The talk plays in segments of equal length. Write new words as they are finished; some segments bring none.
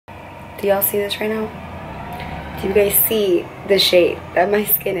Do y'all see this right now? Do you guys see the shade that my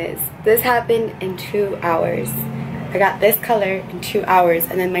skin is? This happened in 2 hours. I got this color in 2 hours,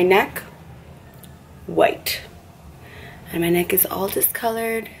 and then my neck, white. And my neck is all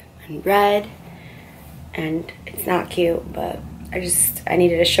discolored and red, and it's not cute, but I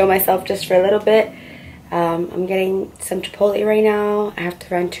needed to show myself just for a little bit. I'm getting some Chipotle right now. I have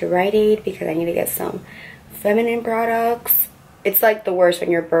to run to Rite Aid because I need to get some feminine products. It's like the worst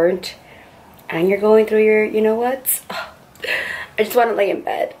when you're burnt and you're going through your, you know what? I just want to lay in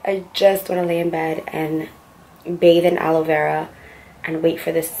bed. I just want to lay in bed and bathe in aloe vera and wait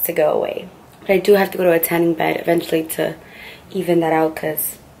for this to go away. But I do have to go to a tanning bed eventually to even that out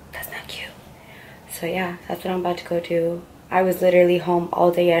because that's not cute. So yeah, that's what I'm about to go do. I was literally home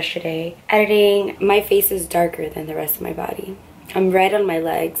all day yesterday editing. My face is darker than the rest of my body. I'm red on my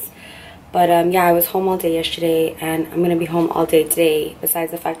legs. But yeah, I was home all day yesterday and I'm gonna be home all day today,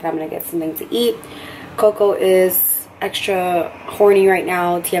 besides the fact that I'm gonna get something to eat. Coco is extra horny right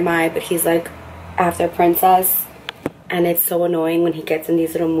now, TMI, but he's like after princess, and it's so annoying when he gets in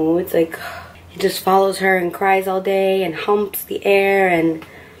these little moods. Like, he just follows her and cries all day and humps the air, and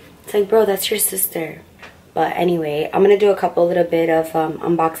it's like, bro, that's your sister. But anyway, I'm gonna do a couple little bit of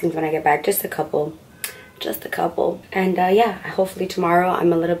unboxings when I get back, just a couple, and yeah, hopefully tomorrow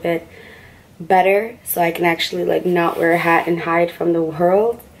I'm a little bit better so I can actually like not wear a hat and hide from the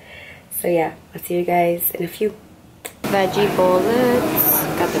world. So yeah, I'll see you guys in a few. Veggie bullets,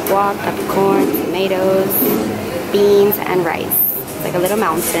 got the guac, got the corn, tomatoes, beans, and rice. It's like a little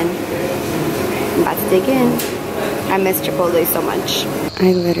mountain. I'm about to dig in. I miss Chipotle so much.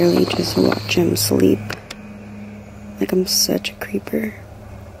 I literally just watch him sleep. Like, I'm such a creeper.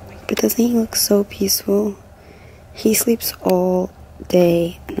 But doesn't he look so peaceful? He sleeps all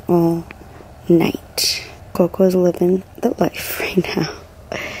day and all night. Coco's living the life right now.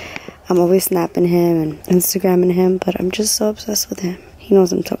 I'm always snapping him and Instagramming him, but I'm just so obsessed with him. He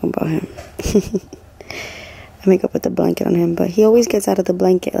knows I'm talking about him. I make up with the blanket on him, but he always gets out of the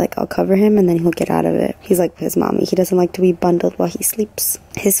blanket. Like, I'll cover him and then he'll get out of it. He's like his mommy. He doesn't like to be bundled while he sleeps.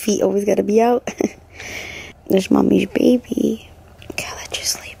 His feet always gotta be out. There's mommy's baby. Okay, I'll let you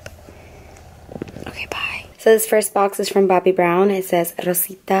sleep. Okay, bye. So this first box is from Bobbi Brown. It says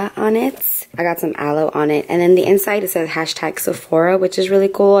Rosita on it. I got some aloe on it. And then the inside, it says hashtag Sephora, which is really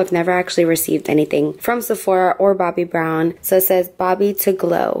cool. I've never actually received anything from Sephora or Bobbi Brown. So it says Bobbi to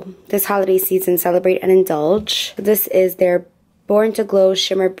Glow. This holiday season, celebrate and indulge. This is their Born to Glow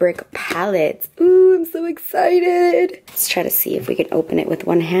Shimmer Brick Palette. Ooh, I'm so excited. Let's try to see if we can open it with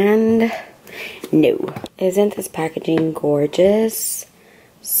one hand. No. Isn't this packaging gorgeous?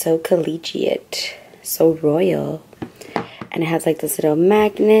 So collegiate. So royal. And it has like this little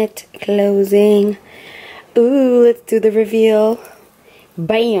magnet closing. Ooh, let's do the reveal.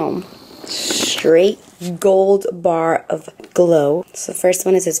 Bam! Straight gold bar of glow. So the first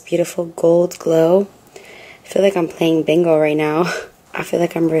one is this beautiful gold glow. I feel like I'm playing bingo right now. I feel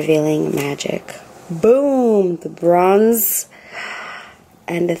like I'm revealing magic. Boom! The bronze.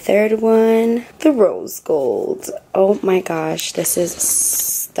 And the third one, the rose gold. Oh my gosh, this is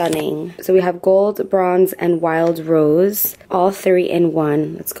stunning. So we have gold, bronze, and wild rose. All three in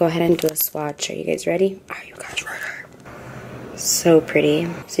one. Let's go ahead and do a swatch. Are you guys ready? Are you guys ready? So pretty.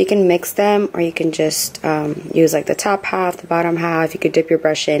 So you can mix them, or you can just use like the top half, the bottom half. You could dip your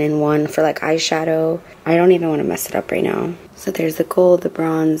brush in one for like eyeshadow. I don't even want to mess it up right now. So there's the gold, the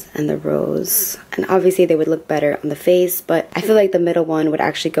bronze, and the rose. And obviously they would look better on the face, but I feel like the middle one would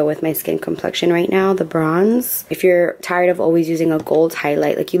actually go with my skin complexion right now, the bronze. If you're tired of always using a gold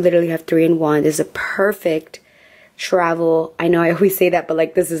highlight, like you literally have 3 in 1, this is a perfect travel. I know I always say that, but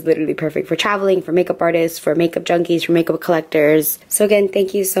like this is literally perfect for traveling, for makeup artists, for makeup junkies, for makeup collectors. So again,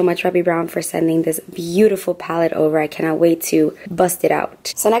 thank you so much, Bobbi Brown, for sending this beautiful palette over. I cannot wait to bust it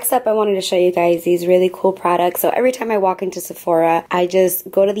out. So next up, I wanted to show you guys these really cool products. So every time I walk into Sephora, I just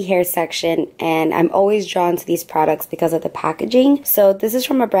go to the hair section and I'm always drawn to these products because of the packaging. So this is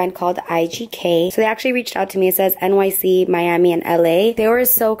from a brand called IGK. So they actually reached out to me. It says NYC, Miami, and LA. They were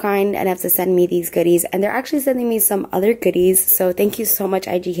so kind enough to send me these goodies, and they're actually sending me some other goodies. So thank you so much,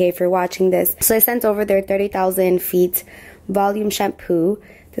 IGK, for watching this. So I sent over their 30,000 feet volume shampoo.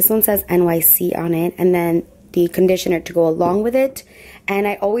 This one says NYC on it, and then the conditioner to go along with it. And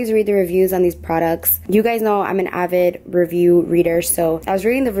I always read the reviews on these products. You guys know I'm an avid review reader, so I was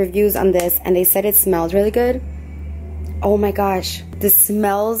reading the reviews on this and they said it smells really good. Oh my gosh, this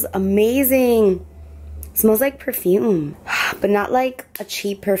smells amazing. It smells like perfume. but not like a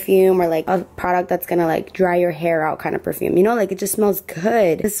cheap perfume or like a product that's gonna like dry your hair out kind of perfume. You know, like it just smells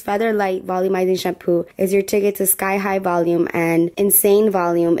good. This Feather Light Volumizing Shampoo is your ticket to sky high volume and insane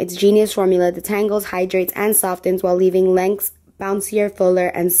volume. Its genius formula detangles, hydrates, and softens while leaving lengths bouncier, fuller,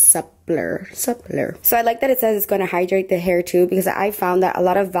 and suppler. So I like that it says it's going to hydrate the hair too, because I found that a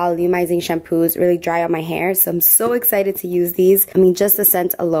lot of volumizing shampoos really dry out my hair. So I'm so excited to use these. I mean, just the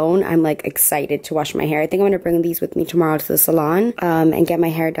scent alone, I'm like excited to wash my hair. I think I'm going to bring these with me tomorrow to the salon and get my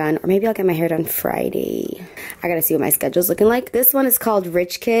hair done. Or maybe I'll get my hair done Friday. I gotta see what my schedule's looking like. This one is called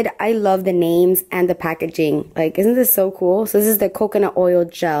Rich Kid. I love the names and the packaging. Like, isn't this so cool? So this is the coconut oil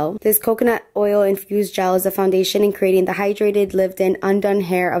gel. This coconut oil infused gel is the foundation in creating the hydrated, lived-in, undone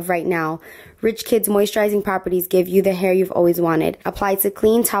hair of right now. Rich Kid's moisturizing properties give you the hair you've always wanted. Apply to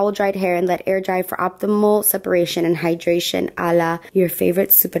clean, towel-dried hair and let air dry for optimal separation and hydration a la your favorite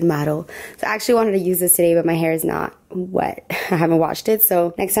supermodel. So I actually wanted to use this today, but my hair is not wet. I haven't washed it,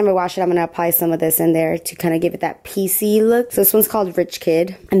 so next time I wash it, I'm gonna apply some of this in there to kind of give it that PC look. So this one's called Rich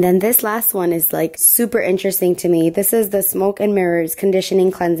Kid. And then this last one is like super interesting to me. This is the Smoke and Mirrors Conditioning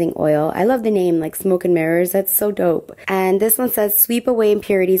Cleansing Oil. I love the name, like Smoke and Mirrors. That's so dope. And this one says, sweep away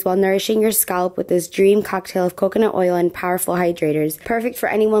impurities while nourishing your scalp with this dream cocktail of coconut oil and powerful hydrators. Perfect for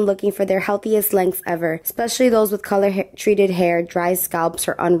anyone looking for their healthiest lengths ever, especially those with color-treated hair, dry scalps,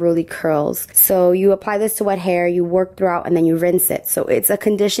 or unruly curls. So you apply this to wet hair, you work throughout, and then you rinse it. So it's a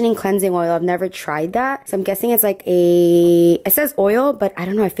conditioning cleansing oil. I've never tried that, so I'm guessing it's like it says oil, but I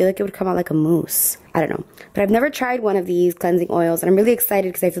don't know, I feel like it would come out like a mousse. I don't know, but I've never tried one of these cleansing oils, and I'm really excited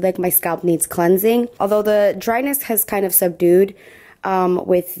because I feel like my scalp needs cleansing. Although the dryness has kind of subdued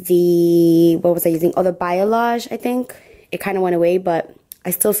with the, what was I using? Oh, the Biolage, I think. It kind of went away, but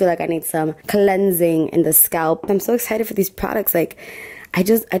I still feel like I need some cleansing in the scalp. I'm so excited for these products. Like, I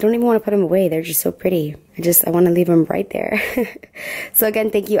don't even want to put them away. They're just so pretty. I want to leave them right there. So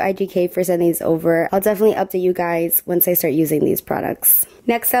again, thank you IGK for sending these over. I'll definitely update you guys once I start using these products.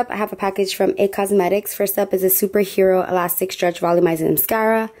 Next up, I have a package from It Cosmetics. First up is a Superhero Elastic Stretch Volumizing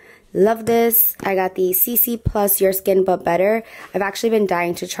Mascara. Love this. I got the CC Plus Your Skin But Better. I've actually been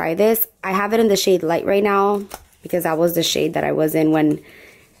dying to try this. I have it in the shade Light right now because that was the shade that I was in when,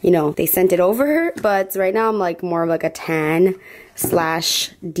 you know, they sent it over. But right now I'm like more of like a tan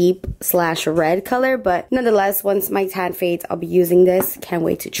 / deep / red color, but nonetheless, once my tan fades, I'll be using this. Can't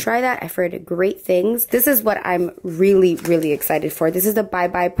wait to try that. I've heard great things. This is what I'm really excited for. This is the Bye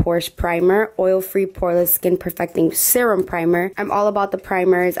Bye Pores Primer, oil-free poreless skin perfecting serum primer. I'm all about the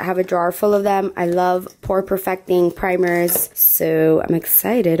primers. I have a drawer full of them. I love pore perfecting primers, so I'm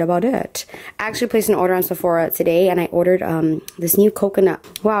excited about it. I actually placed an order on Sephora today, and I ordered this new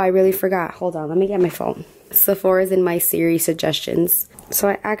coconut. Wow, I really forgot. Hold on, let me get my phone. Sephora's in my series suggestions. So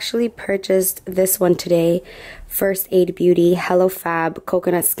I actually purchased this one today. First Aid Beauty Hello Fab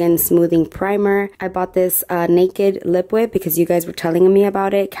Coconut Skin Smoothing Primer. I bought this Naked Lip Whip because you guys were telling me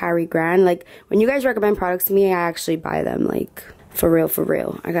about it. Kari, Gran. Like, when you guys recommend products to me, I actually buy them. Like, for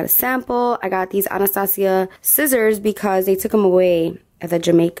real. I got a sample. I got these Anastasia scissors because they took them away at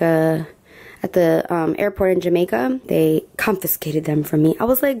the airport in Jamaica. They confiscated them from me. I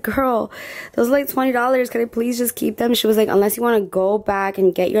was like, girl, those are like $20. Can I please just keep them? She was like, unless you want to go back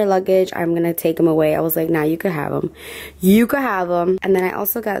and get your luggage, I'm gonna take them away. I was like, nah, you could have them. You could have them. And then I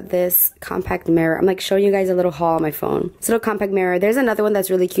also got this compact mirror. I'm like showing you guys a little haul on my phone. This little compact mirror. There's another one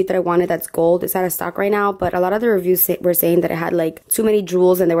that's really cute that I wanted that's gold. It's out of stock right now, but a lot of the reviews were saying that it had like too many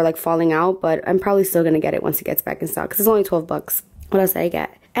jewels and they were like falling out, but I'm probably still gonna get it once it gets back in stock because it's only 12 bucks. What else did I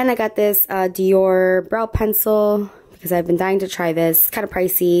get? And I got this Dior brow pencil because I've been dying to try this. It's kind of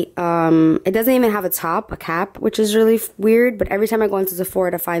pricey. It doesn't even have a cap, which is really weird. But every time I go into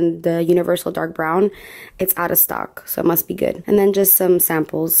Sephora to find the universal dark brown, it's out of stock. So it must be good. And then just some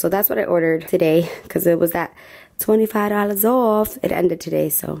samples. So that's what I ordered today because it was that $25 off. It ended today,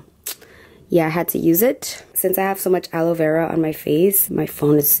 so yeah, I had to use it. Since I have so much aloe vera on my face, my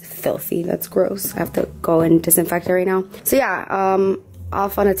phone is filthy. That's gross. I have to go and disinfect it right now. So yeah,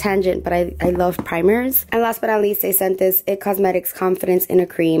 off on a tangent, but I love primers. And last but not least, they sent this It Cosmetics Confidence in a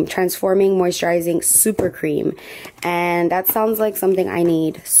Cream Transforming Moisturizing Super Cream. And that sounds like something I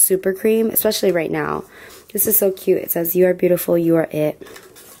need. Super cream, especially right now. This is so cute. It says, you are beautiful, you are it.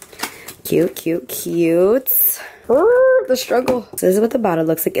 Cute. The struggle. So this is what the bottle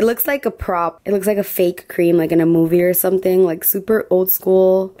looks like. It looks like a prop. It looks like a fake cream, like in a movie or something, like super old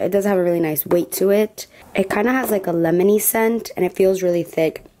school. It does have a really nice weight to it. It kind of has like a lemony scent and it feels really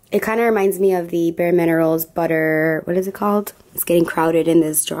thick. It kind of reminds me of the Bare Minerals butter, what is it called? It's getting crowded in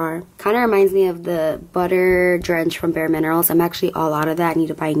this jar. Kind of reminds me of the butter drench from Bare Minerals. I'm actually all out of that. I need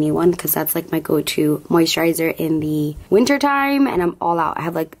to buy a new one because that's like my go-to moisturizer in the winter time, and I'm all out. I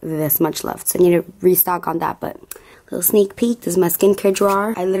have like this much left, so I need to restock on that. But little sneak peek, this is my skincare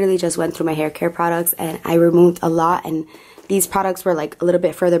drawer. I literally just went through my hair care products and I removed a lot, and these products were like a little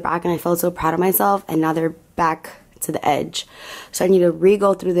bit further back and I felt so proud of myself, and now they're back to the edge. So I need to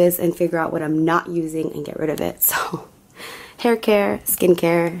re-go through this and figure out what I'm not using and get rid of it. So hair care,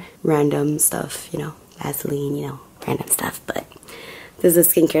 skincare, random stuff, you know, Vaseline, you know, random stuff. But this is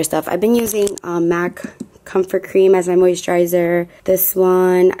skincare stuff. I've been using MAC Comfort Cream as my moisturizer. This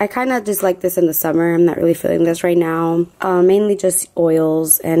one, I kind of just like this in the summer. I'm not really feeling this right now. Mainly just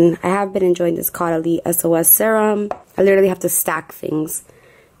oils, and I have been enjoying this Caudalie SOS serum. I literally have to stack things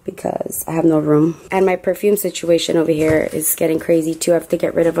because I have no room. And my perfume situation over here is getting crazy too. I have to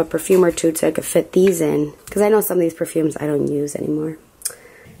get rid of a perfume or two so I could fit these in, because I know some of these perfumes I don't use anymore.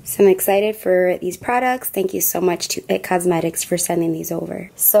 So I'm excited for these products. Thank you so much to It Cosmetics for sending these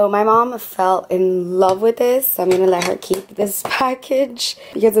over. So my mom fell in love with this, so I'm gonna let her keep this package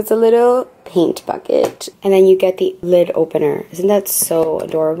because it's a little paint bucket. And then you get the lid opener. Isn't that so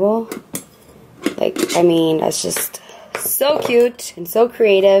adorable? Like, I mean, that's just so cute and so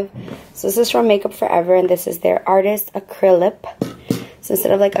creative. So this is from Makeup Forever, and this is their Artist Acrylip. So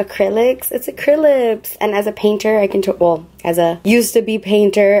instead of like acrylics, it's Acrylips. And as a painter, I can, well, as a used to be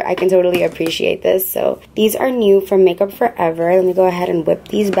painter, I can totally appreciate this. So these are new from Makeup Forever. Let me go ahead and whip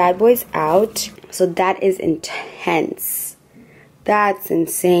these bad boys out. So that is intense. That's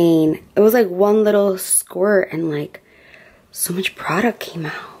insane. It was like one little squirt and like so much product came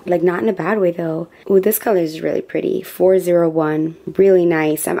out. Like, not in a bad way though. Ooh, this color is really pretty. 401. Really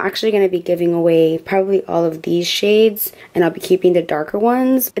nice. I'm actually going to be giving away probably all of these shades, and I'll be keeping the darker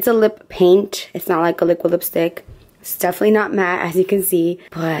ones. It's a lip paint. It's not like a liquid lipstick. It's definitely not matte, as you can see,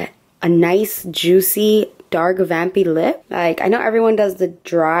 but a nice, juicy, dark, vampy lip. Like, I know everyone does the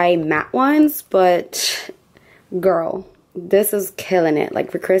dry matte ones, but girl, this is killing it.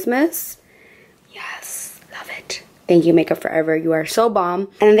 Like, for Christmas, yes, love it. Thank you, Makeup Forever. You are so bomb.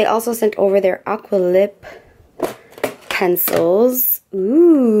 And then they also sent over their Aqua Lip pencils.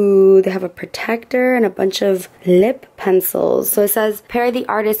 Ooh, they have a protector and a bunch of lip pencils. So it says, pair the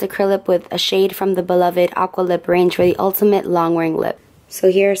Artist Acrylip with a shade from the beloved Aqua Lip range for the ultimate long-wearing lip.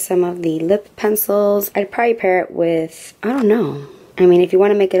 So here are some of the lip pencils. I'd probably pair it with, I don't know. I mean, if you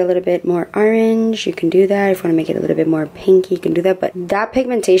want to make it a little bit more orange, you can do that. If you want to make it a little bit more pinky, you can do that. But that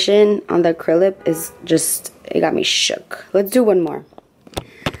pigmentation on the Acrylip is just, it got me shook. Let's do one more.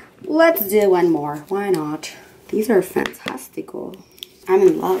 Let's do one more. Why not? These are fantastical. I'm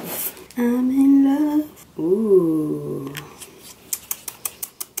in love. I'm in love. Ooh.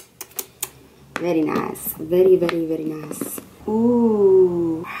 Very nice. Very, very, very nice.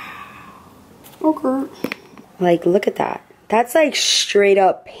 Ooh. Okay. Like, look at that. That's like straight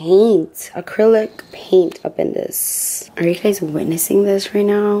up paint. Acrylic paint up in this. Are you guys witnessing this right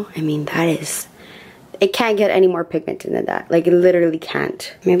now? I mean, that is... It can't get any more pigmented than that. Like, it literally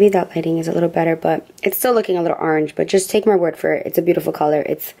can't. Maybe that lighting is a little better, but it's still looking a little orange. But just take my word for it. It's a beautiful color.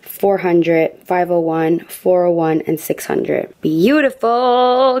 It's 400, 501, 401, and 600.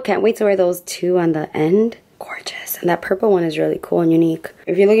 Beautiful! Can't wait to wear those two on the end. Gorgeous. And that purple one is really cool and unique.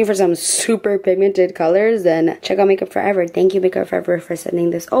 If you're looking for some super pigmented colors, then check out Makeup Forever. Thank you, Makeup Forever, for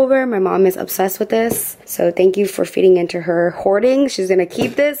sending this over. My mom is obsessed with this, so thank you for feeding into her hoarding. She's gonna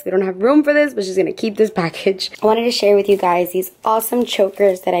keep this. We don't have room for this, but she's gonna keep this package. I wanted to share with you guys these awesome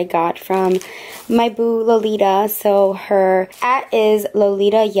chokers that I got from my boo Lolita. So her @ is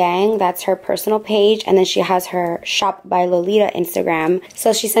Lolita Yang. That's her personal page, and then she has her Shop by Lolita Instagram.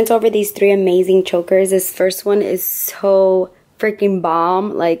 So she sent over these 3 amazing chokers. This first one is so freaking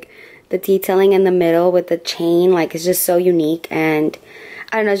bomb. Like, the detailing in the middle with the chain, like, it's just so unique, and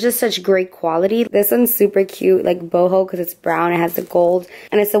I don't know, it's just such great quality. This one's super cute, like boho, because it's brown. It has the gold,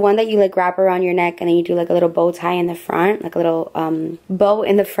 and it's the one that you like wrap around your neck, and then you do like a little bow tie in the front, like a little bow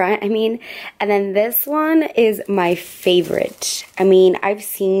in the front, I mean. And then this one is my favorite. I mean, I've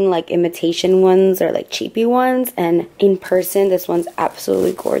seen like imitation ones or like cheapy ones, and in person, this one's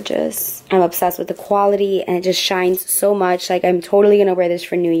absolutely gorgeous. I'm obsessed with the quality, and it just shines so much. Like, I'm totally gonna wear this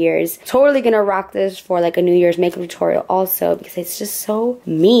for New Year's. Totally gonna rock this for like a New Year's makeup tutorial also, because it's just so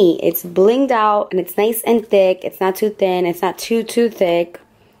me. It's blinged out, and it's nice and thick. It's not too thin. It's not too thick.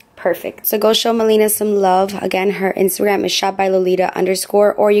 Perfect. So go show Melina some love. Again, her Instagram is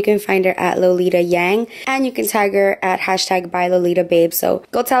shopbylolita_, or you can find her at Lolita Yang, and you can tag her at #ByLolitaBabe. So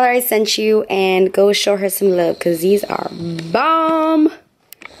go tell her I sent you, and go show her some love, because these are bomb.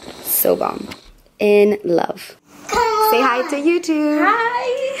 So bomb. In love. Say hi to YouTube.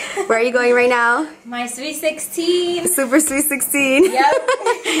 Hi. Where are you going right now? My sweet 16. Super sweet 16. Yep.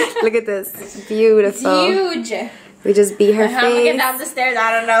 Look at this. It's beautiful. It's huge. We just beat her face. I'm gonna get down the stairs.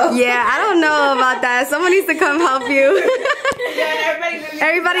 I don't know. Yeah, I don't know about that. Someone needs to come help you.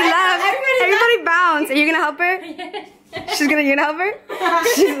 Everybody left. Everybody bounced. Are you gonna help her? You're gonna help her?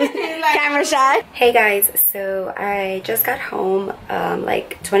 She's camera shy. Hey guys, so I just got home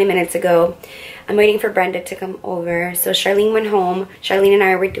like 20 minutes ago. I'm waiting for Brenda to come over. So Charlene went home. Charlene and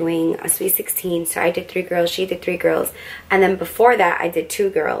I were doing a sweet 16. So I did 3 girls, she did 3 girls. And then before that, I did 2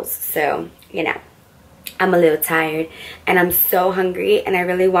 girls. So, you know, I'm a little tired. And I'm so hungry. And I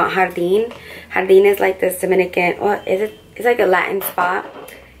really want Jardín. Jardín is like this Dominican, what is it? It's like a Latin spot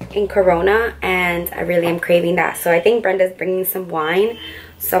in Corona. And I really am craving that. So I think Brenda's bringing some wine.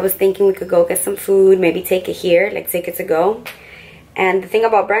 So I was thinking we could go get some food. Maybe take it here, like take it to go. And the thing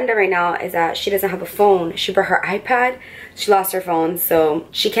about Brenda right now is that she doesn't have a phone. She brought her iPad. She lost her phone, so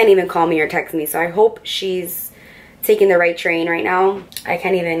she can't even call me or text me. So I hope she's taking the right train right now. I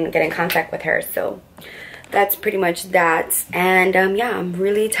can't even get in contact with her. So that's pretty much that. And yeah, I'm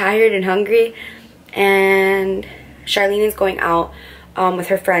really tired and hungry. And Charlene is going out with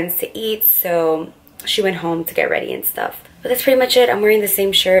her friends to eat. So she went home to get ready and stuff. But that's pretty much it. I'm wearing the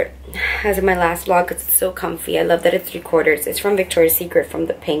same shirt as in my last vlog because it's so comfy. I love that it's 3/4. It's from Victoria's Secret from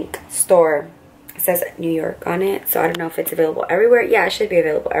the pink store. It says New York on it. So I don't know if it's available everywhere. Yeah, it should be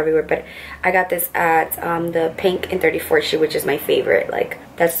available everywhere. But I got this at the Pink in 34th Street, which is my favorite. Like,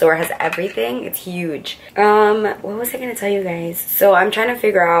 that store has everything. It's huge. What was I going to tell you guys? So I'm trying to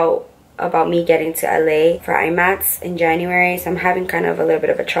figure out about me getting to LA for IMATs in January. So I'm having kind of a little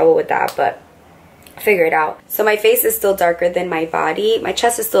bit of a trouble with that. But figure it out. So my face is still darker than my body. My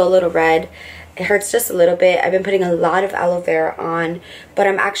chest is still a little red. It hurts just a little bit. I've been putting a lot of aloe vera on, but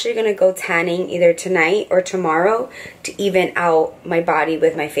I'm actually gonna go tanning either tonight or tomorrow to even out my body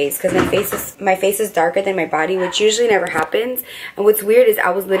with my face, because my face is darker than my body, which usually never happens. And what's weird is I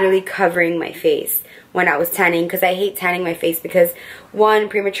was literally covering my face when I was tanning, because I hate tanning my face because 1,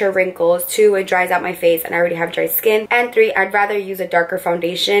 premature wrinkles, 2, it dries out my face and I already have dry skin, and 3, I'd rather use a darker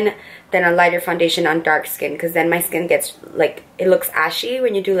foundation than a lighter foundation on dark skin, because then my skin gets like, it looks ashy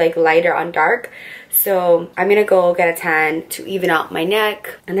when you do like lighter on dark. So I'm gonna go get a tan to even out my neck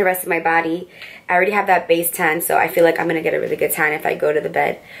and the rest of my body. I already have that base tan, so I feel like I'm gonna get a really good tan if I go to the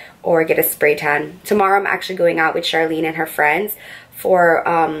bed or get a spray tan. Tomorrow I'm actually going out with Charlene and her friends for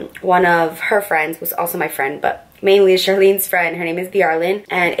one of her friends, who's also my friend, but mainly Charlene's friend. Her name is Viarlyn,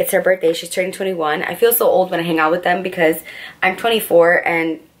 and it's her birthday. She's turning 21. I feel so old when I hang out with them because I'm 24,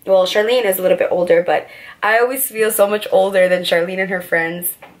 and well, Charlene is a little bit older, but I always feel so much older than Charlene and her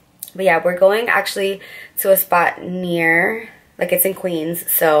friends. But yeah, we're going actually to a spot near, like it's in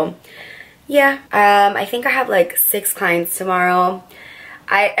Queens. So yeah, I think I have like 6 clients tomorrow.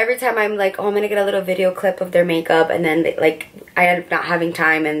 Every time I'm like, oh, I'm gonna get a little video clip of their makeup, and then they, like, I end up not having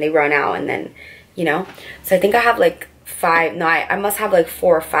time and they run out, and then, you know. So I think I have like 5, no, I must have like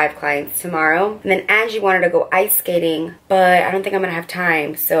 4 or 5 clients tomorrow. And then Angie wanted to go ice skating, but I don't think I'm gonna have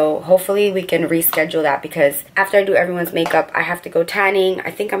time. So hopefully we can reschedule that, because after I do everyone's makeup, I have to go tanning.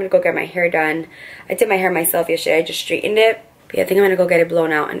 I think I'm gonna go get my hair done. I did my hair myself yesterday, I just straightened it. But yeah, I think I'm gonna go get it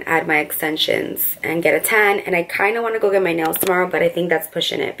blown out and add my extensions and get a tan. And I kind of want to go get my nails tomorrow, but I think that's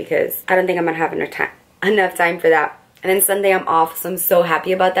pushing it because I don't think I'm gonna have enough time for that. And then Sunday I'm off, so I'm so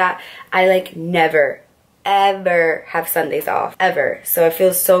happy about that. I like never ever have Sundays off, ever. So it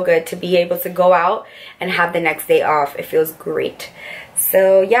feels so good to be able to go out and have the next day off. It feels great.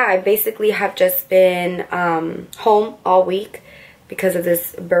 So yeah, I basically have just been home all week because of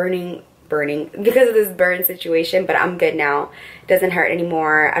this burn situation, but I'm good now. It doesn't hurt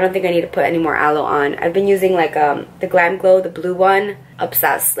anymore. I don't think I need to put any more aloe on. I've been using like the Glam Glow, the blue one.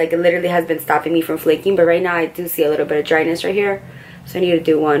 Obsessed. Like, it literally has been stopping me from flaking, but right now I do see a little bit of dryness right here, so I need to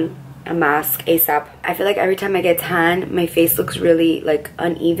do a mask ASAP. I feel like every time I get tan, my face looks really like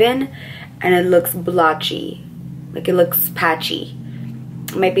uneven and it looks blotchy, like it looks patchy.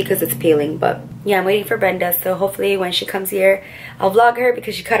 It might be because it's peeling, but yeah, I'm waiting for Brenda, so hopefully when she comes here, I'll vlog her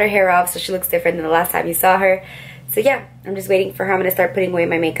because she cut her hair off, so she looks different than the last time you saw her. So yeah, I'm just waiting for her. I'm gonna start putting away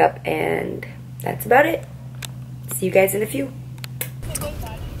my makeup, and that's about it. See you guys in a few.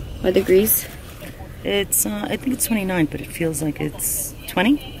 What degrees? It's, I think it's 29, but it feels like it's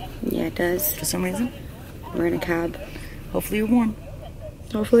 20. Yeah, it does. For some reason. We're in a cab. Hopefully you're warm.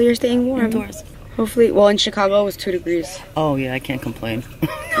 Hopefully you're staying warm. Indoors. Hopefully, well, in Chicago it was 2 degrees. Oh yeah, I can't complain.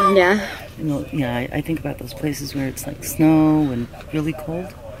 Yeah. You know, yeah, I think about those places where it's like snow and really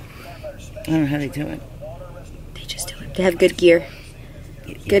cold. I don't know how they do it. They just do it. They have good gear.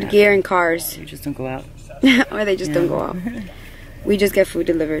 Good gear and cars. You just don't go out. Or they just don't go out. We just get food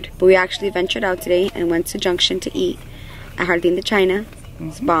delivered. But we actually ventured out today and went to Junction to eat at Jardín de China.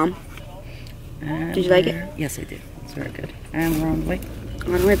 It's bomb. Did you like it? Yes, I did. It's very good. And we're on the way.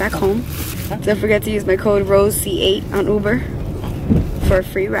 On the way back home. Don't forget to use my code ROSEC8 on Uber for a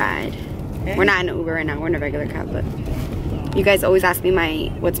free ride. Hey. We're not in an Uber right now. We're in a regular cab, but you guys always ask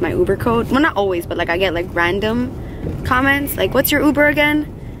me what's my Uber code. Well, not always, but like I get like random comments. Like, what's your Uber again?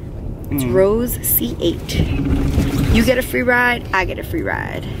 It's ROSEC8. You get a free ride, I get a free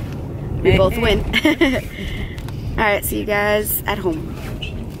ride. We both win. Alright, see you guys at home.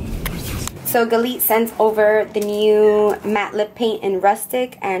 So Galit sends over the new matte lip paint in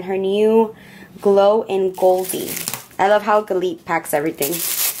Rustic and her new glow in Goldie. I love how Galit packs everything.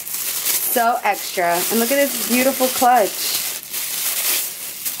 So extra. And look at this beautiful clutch.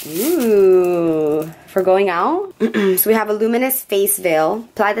 Ooh. For going out. So we have a Luminous face veil.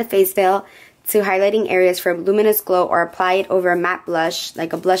 Apply the face veil to highlighting areas for a luminous glow, or apply it over a matte blush,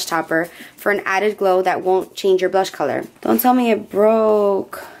 like a blush topper, for an added glow that won't change your blush color. Don't tell me it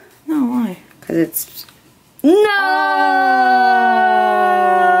broke. No, why? Because it's... No!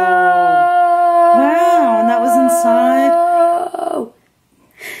 Wow, and that was inside? No!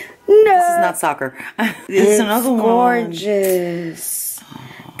 This is not soccer. It's another one. Gorgeous.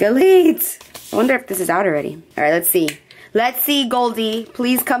 Galit! I wonder if this is out already. Alright, let's see. Let's see, Goldie.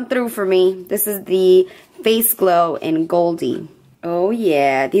 Please come through for me. This is the face glow in Goldie. Oh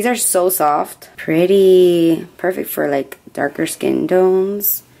yeah, these are so soft. Pretty. Perfect for like darker skin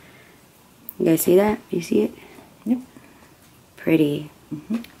tones. You guys see that? You see it? Yep. Pretty.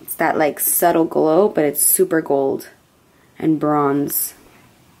 It's that like subtle glow, but it's super gold and bronze.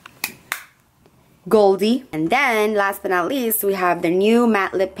 Goldie. And then, last but not least, we have the new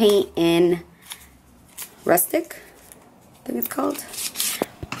matte lip paint in Rustic, I think it's called.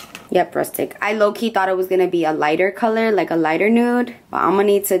 Yep, Rustic. I low-key thought it was going to be a lighter color, like a lighter nude. But I'm going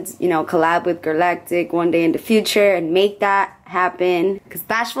to need to, you know, collab with Girlactik one day in the future and make that happen. Because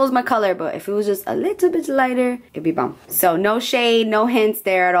Bashful is my color, but if it was just a little bit lighter, it'd be bomb. So no shade, no hints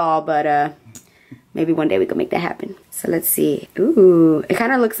there at all, but maybe one day we can make that happen. So let's see. Ooh, it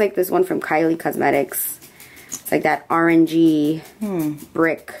kind of looks like this one from Kylie Cosmetics. It's like that orangey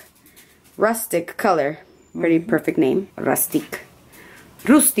brick. Rustic color. Pretty perfect name. Rustic.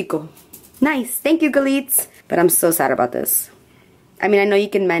 Rustico. Nice. Thank you, Galit. But I'm so sad about this. I mean, I know you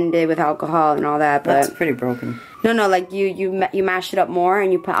can mend it with alcohol and all that, but... That's pretty broken. No, like you mash it up more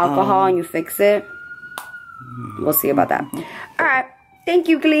and you put alcohol and you fix it. We'll see about that. Alright. Thank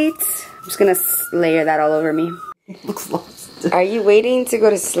you, Galit. I'm just gonna layer that all over me. Looks lost. Are you waiting to go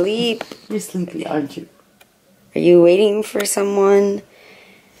to sleep? You're sleepy, aren't you? Are you waiting for someone?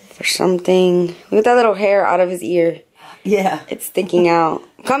 For something? Look at that little hair out of his ear. Yeah. It's sticking out.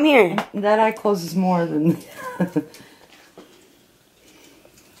 Come here. That eye closes more than...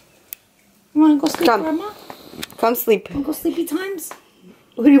 You want to go sleep, Come. Grandma? Come sleep. Want to go sleepy times?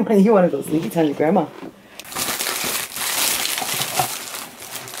 What do you want? You want to go sleepy times with Grandma?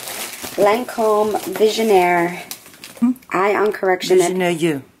 Lancome Visionnaire Eye-on Correction. Visionnaire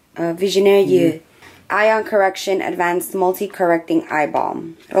You. Visionnaire You. Eye-on Correction Advanced Multi-Correcting Eye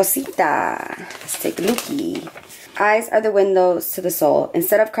Balm. Rosita. Let's take a lookie. Eyes are the windows to the soul.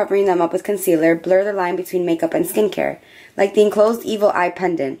 Instead of covering them up with concealer, blur the line between makeup and skincare. Like the enclosed evil eye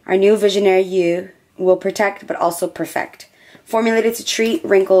pendant, our new Visionnaire You will protect but also perfect. Formulated to treat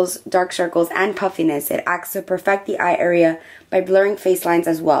wrinkles, dark circles, and puffiness, it acts to perfect the eye area by blurring face lines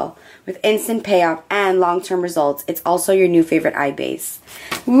as well. With instant payoff and long-term results, it's also your new favorite eye base.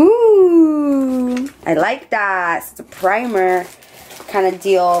 Ooh, I like that. It's a primer kind of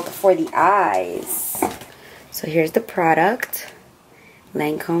deal for the eyes. So here's the product.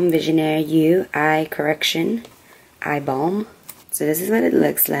 Lancome Visionnaire You Eye Correction Eye Balm. So this is what it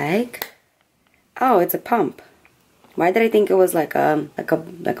looks like. Oh, it's a pump. Why did I think it was like a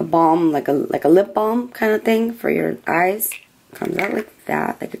balm, like a lip balm kind of thing for your eyes? Comes out like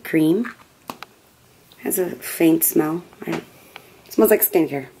that, like a cream. Has a faint smell. It smells like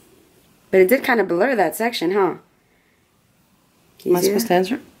skincare. But it did kind of blur that section, huh? Am I supposed to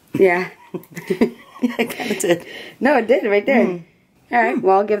answer? Yeah. Yeah, it kind of did. No, it did right there. Alright,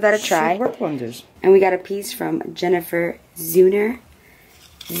 well, I'll give that a try. Should work wonders. And we got a piece from Jennifer Zeuner.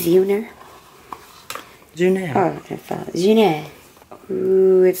 Zeuner? Zeuner. Oh, I thought. Zeuner.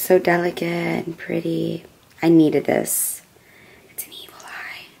 Ooh, it's so delicate and pretty. I needed this. It's an evil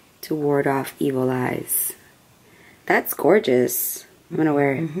eye. To ward off evil eyes. That's gorgeous. I'm gonna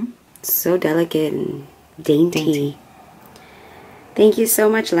wear it. It's so delicate and dainty. Thank you so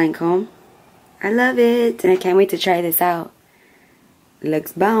much, Lancome. I love it. And I can't wait to try this out.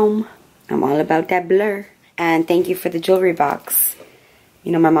 Looks bomb. I'm all about that blur. And thank you for the jewelry box.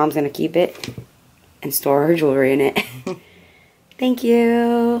 You know my mom's gonna keep it and store her jewelry in it. Thank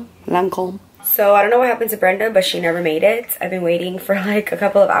you. Lancome. So I don't know what happened to Brenda, but she never made it. I've been waiting for like a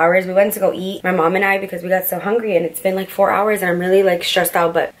couple of hours. We went to go eat, my mom and I, because we got so hungry, and it's been like 4 hours and I'm really like stressed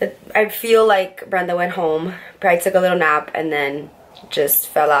out. But I feel like Brenda went home, probably took a little nap, and then just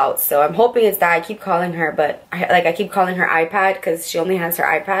fell out. So I'm hoping it's that. I keep calling her, but I keep calling her iPad because she only has her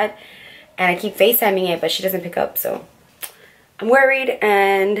iPad, and I keep FaceTiming it, but she doesn't pick up. So I'm worried,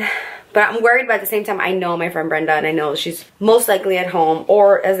 but I'm worried, but at the same time I know my friend Brenda, and I know she's most likely at home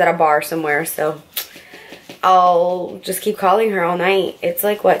or is at a bar somewhere. So I'll just keep calling her all night. It's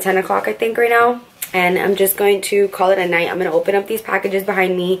like what, 10 o'clock I think right now, and I'm just going to call it a night. I'm gonna open up these packages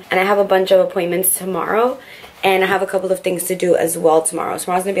behind me, and I have a bunch of appointments tomorrow, and I have a couple of things to do as well tomorrow.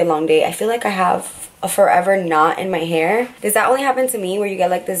 Tomorrow's gonna be a long day. I feel like I have a forever knot in my hair. Does that only happen to me, where you get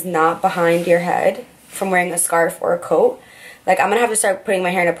like this knot behind your head from wearing a scarf or a coat? Like, I'm gonna have to start putting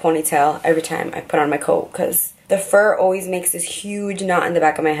my hair in a ponytail every time I put on my coat, because the fur always makes this huge knot in the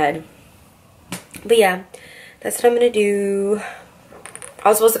back of my head. But yeah, that's what I'm gonna do. I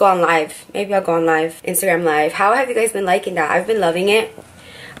was supposed to go on live. Maybe I'll go on live, Instagram live. How have you guys been liking that? I've been loving it.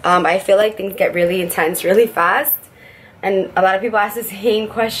 I feel like things get really intense really fast, and a lot of people ask the same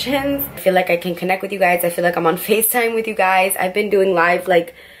questions. I feel like I can connect with you guys. I feel like I'm on FaceTime with you guys. I've been doing live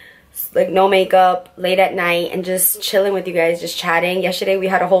like no makeup, late at night, and just chilling with you guys, just chatting. Yesterday we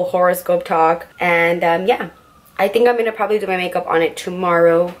had a whole horoscope talk, and yeah, I think I'm gonna probably do my makeup on it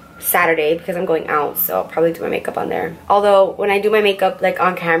tomorrow, Saturday, because I'm going out, so I'll probably do my makeup on there. Although when I do my makeup like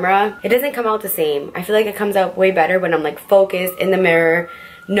on camera, it doesn't come out the same. I feel like it comes out way better when I'm like focused in the mirror,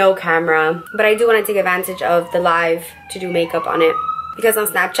 no camera. But I do want to take advantage of the live to do makeup on it, because on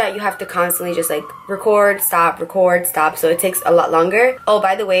Snapchat you have to constantly just like record, stop, so it takes a lot longer. Oh,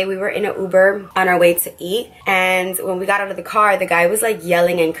 by the way, we were in an Uber on our way to eat, and when we got out of the car, the guy was like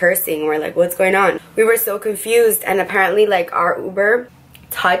yelling and cursing. We're like, what's going on? We were so confused, and apparently like our Uber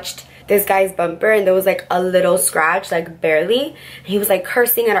touched this guy's bumper, and there was like a little scratch, like barely. He was like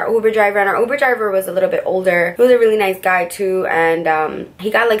cursing at our Uber driver, and our Uber driver was a little bit older. He was a really nice guy too, and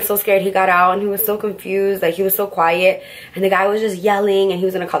he got like so scared. He got out and he was so confused, like he was so quiet, and the guy was just yelling, and he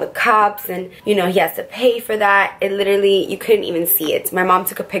was gonna call the cops, and you know, he has to pay for that. It literally, you couldn't even see it. My mom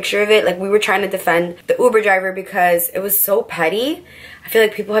took a picture of it. Like, we were trying to defend the Uber driver because it was so petty. I feel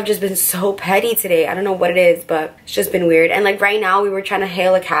like people have just been so petty today. I don't know what it is, but it's just been weird. And like right now we were trying to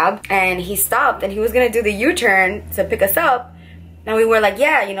hail a cab, and he stopped, and he was gonna do the U-turn to pick us up. And we were like,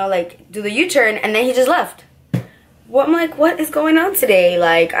 yeah, you know, like do the U-turn, and then he just left. Well, I'm like, what is going on today?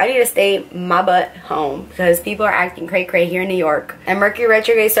 Like, I need to stay my butt home, because people are acting cray-cray here in New York. And Mercury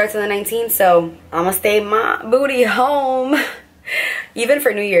retrograde starts on the 19th, so I'm gonna stay my booty home. Even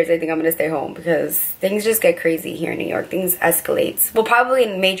for New Year's, I think I'm gonna stay home, because things just get crazy here in New York. Things escalate. Well, probably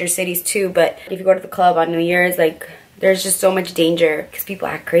in major cities too, but if you go to the club on New Year's, like, there's just so much danger because people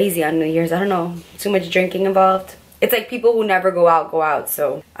act crazy on New Year's. I don't know, too much drinking involved. It's like people who never go out,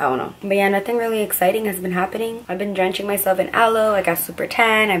 so I don't know. But yeah, nothing really exciting has been happening. I've been drenching myself in aloe. I got super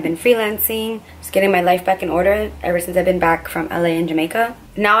tan. I've been freelancing, just getting my life back in order ever since I've been back from LA and Jamaica.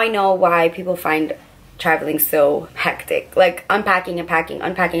 Now I know why people find traveling so hectic, like unpacking and packing,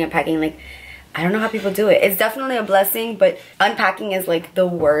 unpacking and packing. Like, I don't know how people do it. It's definitely a blessing, but unpacking is like the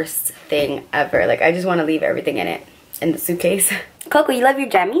worst thing ever. Like, I just want to leave everything in the suitcase. Coco, you love your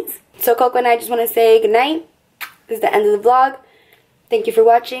jammies? So Coco and I just want to say good night. This is the end of the vlog. Thank you for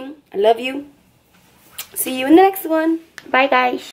watching. I love you. See you in the next one. Bye guys.